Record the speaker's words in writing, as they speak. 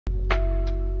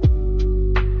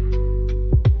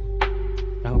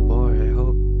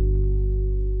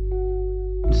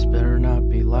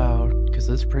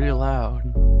it's pretty loud.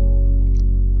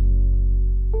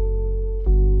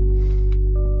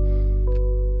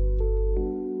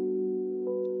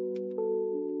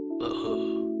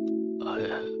 I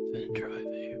have been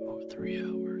driving for 3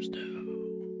 hours now.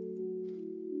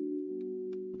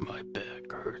 My back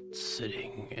hurts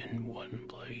sitting in one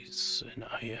place, and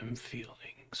I am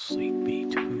feeling sleepy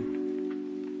too.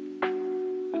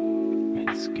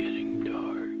 It's getting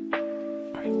dark.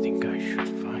 I think I should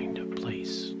find a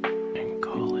place and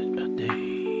call it a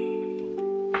day.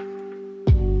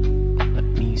 Let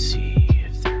me see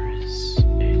if there is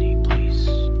any place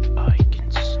I can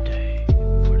stay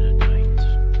for the night.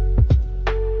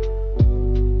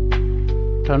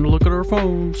 Time to look at our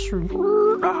phones.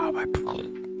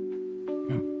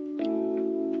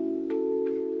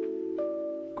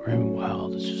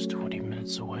 Grimwild is just 20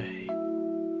 minutes away.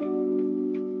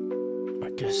 I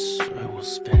guess I will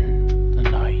spend the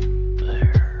night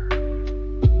there.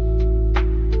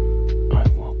 I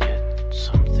will get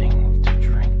something to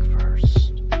drink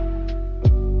first.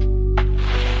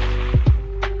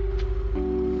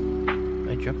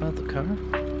 I jump out the car.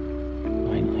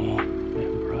 Finally, it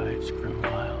arrives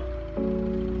Grimwild.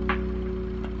 I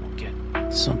will get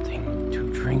something to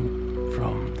drink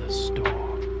from the store.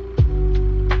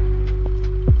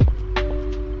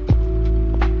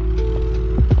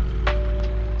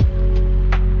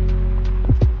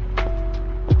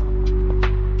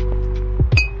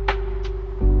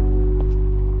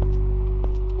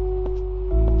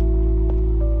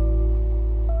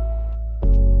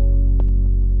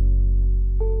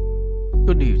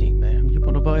 Good evening, ma'am. You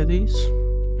want to buy these?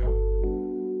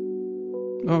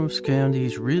 I'll scan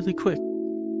these really quick.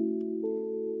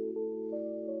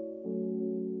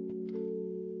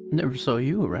 Never saw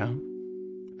you around.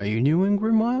 Are you new in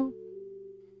Grimwild?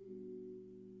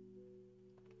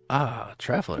 Ah,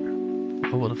 traveler.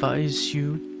 I will advise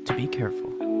you to be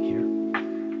careful here.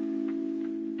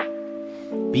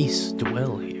 Beasts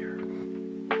dwell here.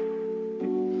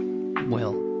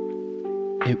 Well,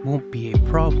 it won't be a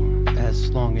problem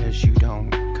as long as you don't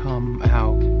come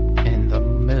out in the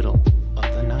middle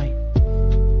of the night.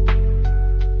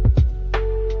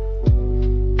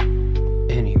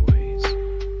 Anyways,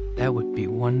 that would be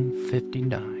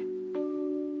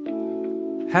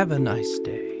 159. Have a nice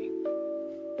day.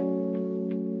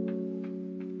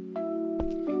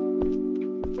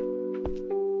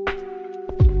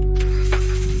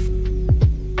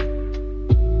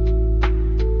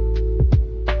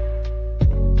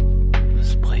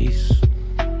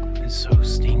 So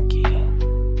stinky.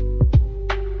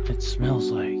 It smells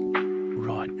like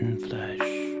rotten flesh.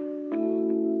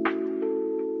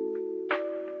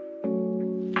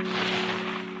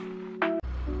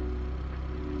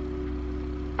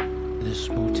 This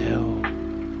motel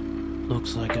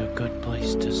looks like a good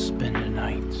place to spend a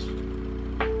night.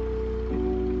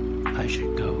 I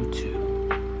should go to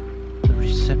the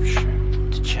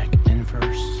reception to check in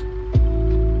first.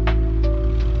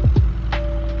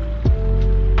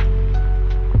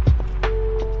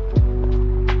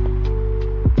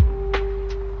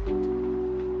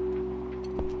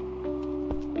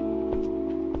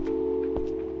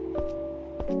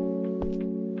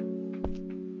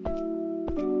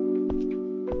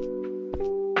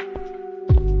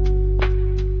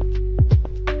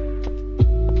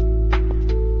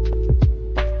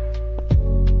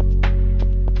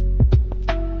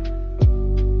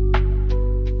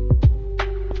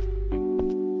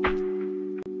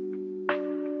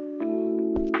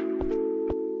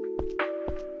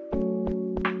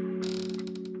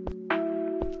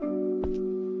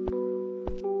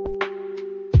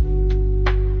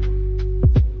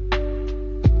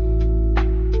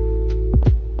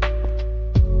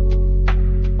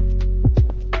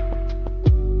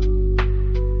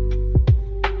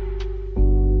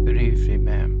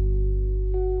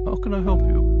 How can I help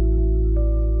you?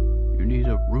 You need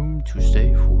a room to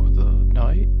stay for the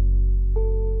night?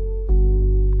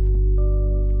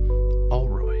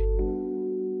 Alright.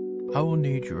 I will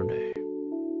need your name.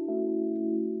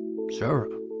 Sarah.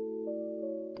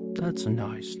 That's a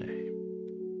nice name.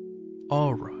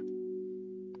 Alright.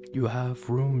 You have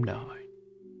room 9.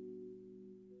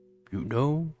 You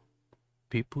know,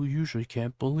 people usually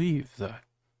can't believe that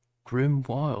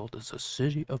Grimwild is a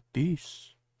city of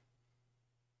beasts.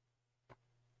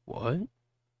 What?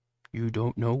 You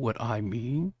don't know what I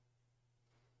mean?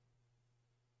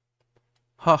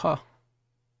 Haha.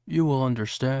 You will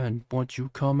understand once you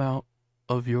come out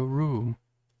of your room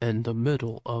in the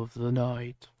middle of the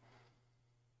night.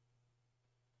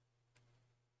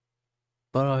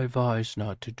 But I advise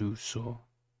not to do so.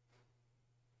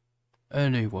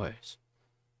 Anyways,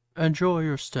 enjoy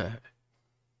your stay.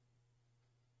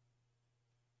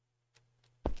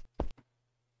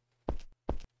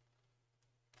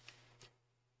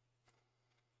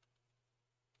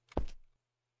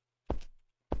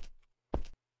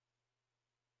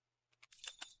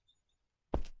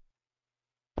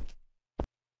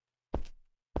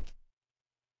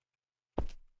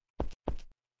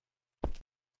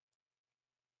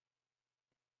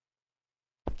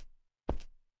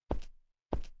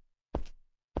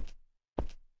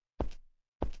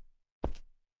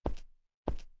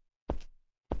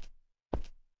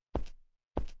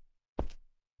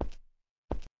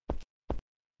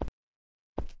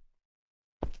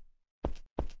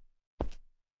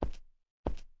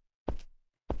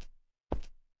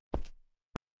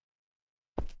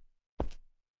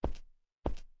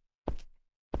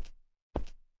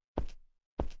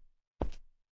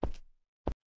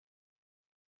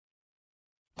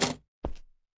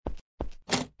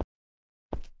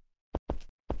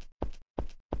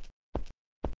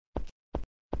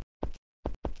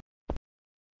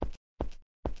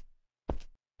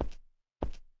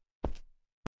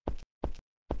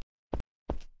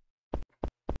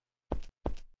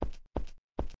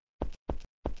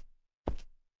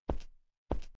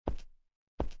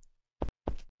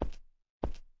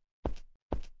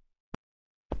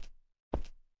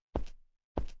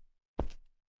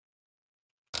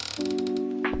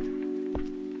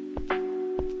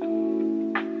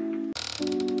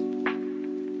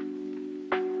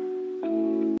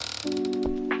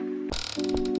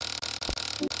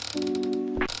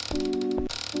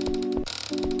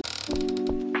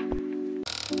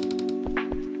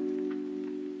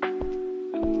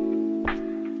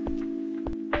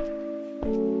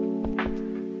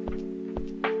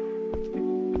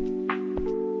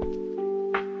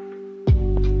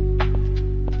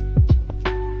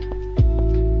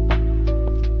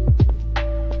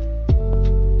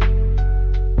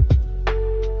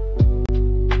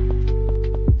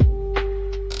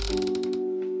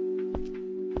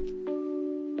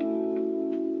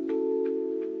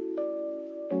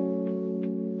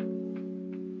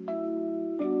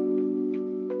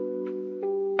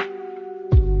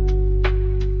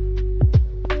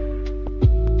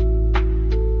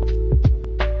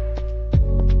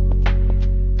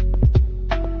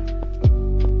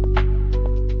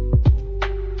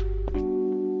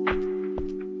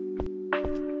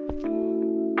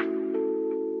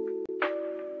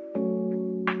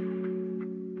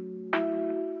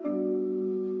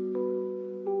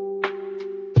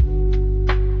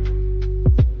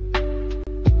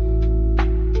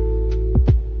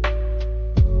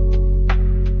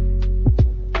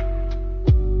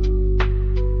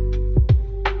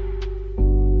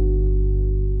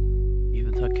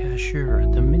 cashier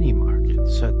at the mini market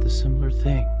said the similar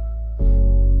thing.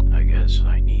 I guess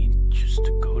I need just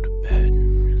to go to bed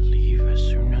and leave as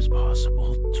soon as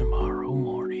possible tomorrow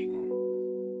morning.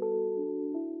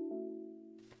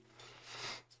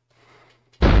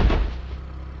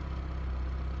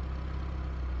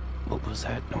 What was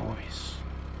that noise?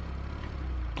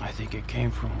 I think it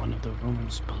came from one of the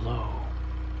rooms below.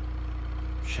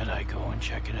 Should I go and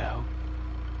check it out?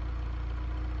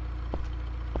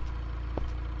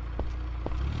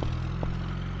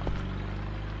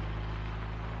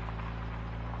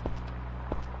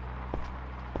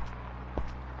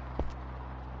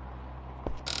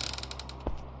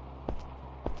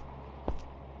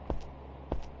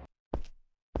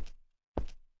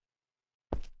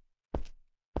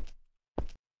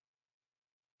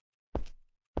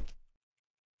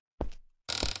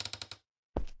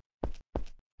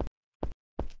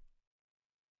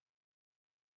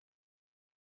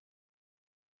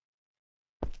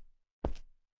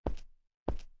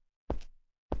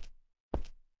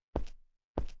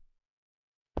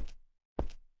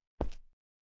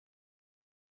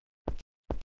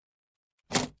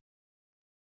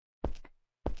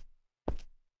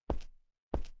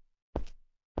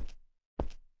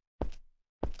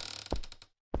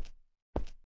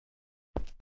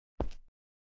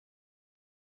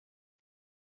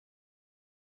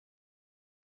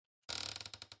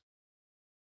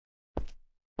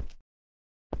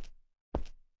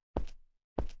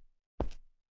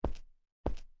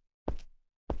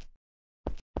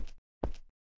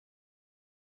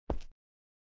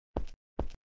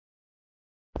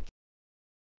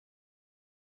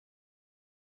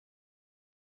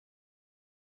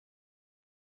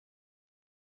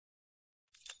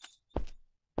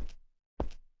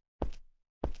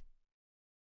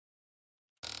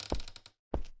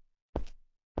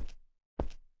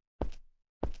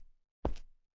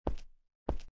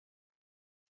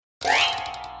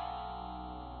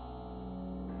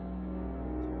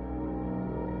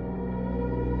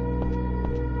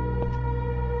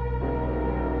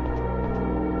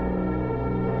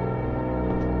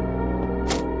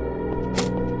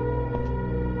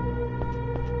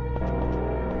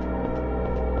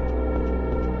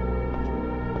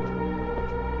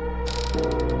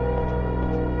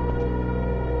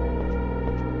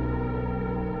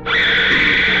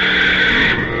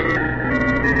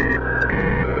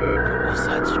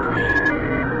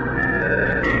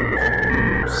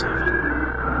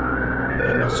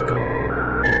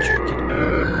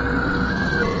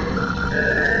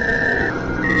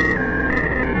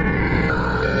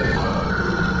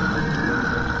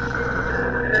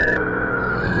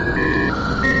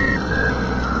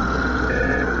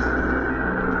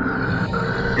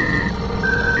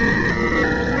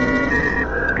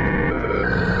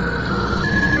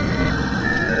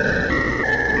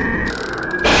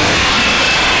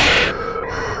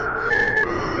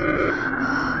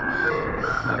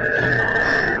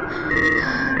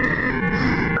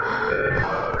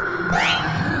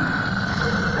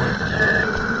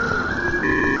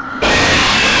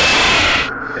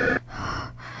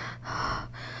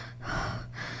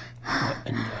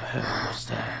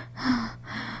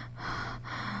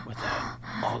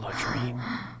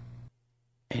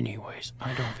 Anyways,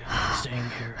 I don't feel like staying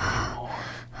here anymore.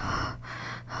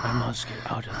 I must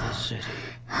get out of this city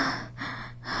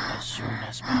as soon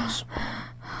as possible.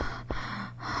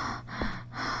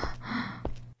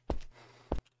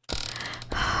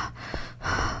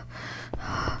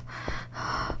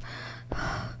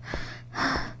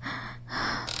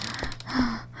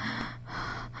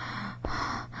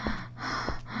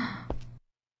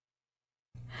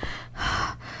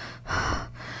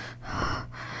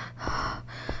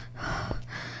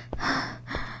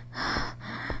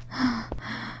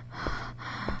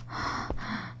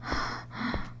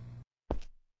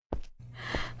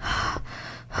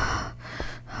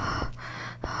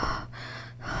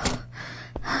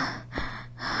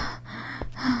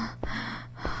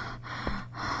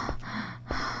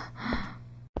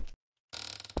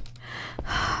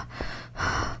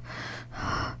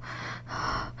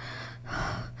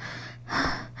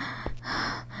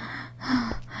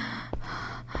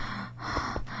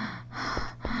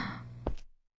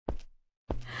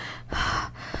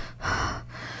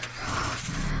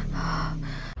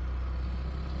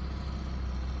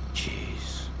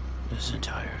 This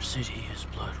entire city is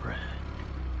blood red.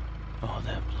 All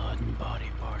that blood and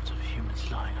body parts of humans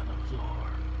lying on the floor.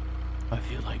 I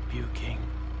feel like puking.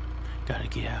 Gotta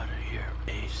get out of here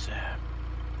ASAP.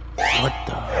 What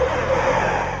the?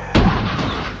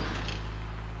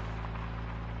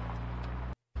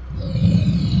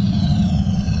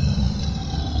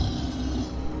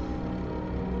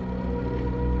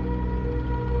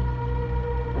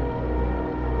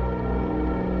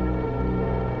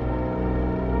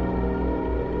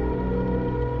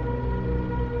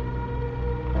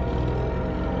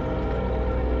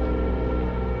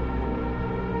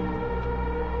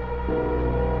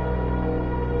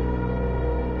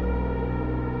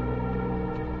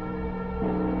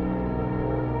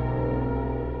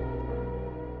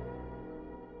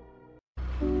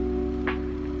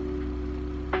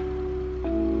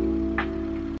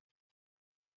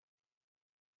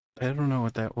 I don't know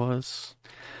what that was.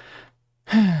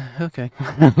 Okay.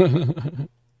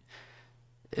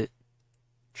 It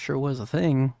sure was a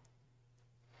thing.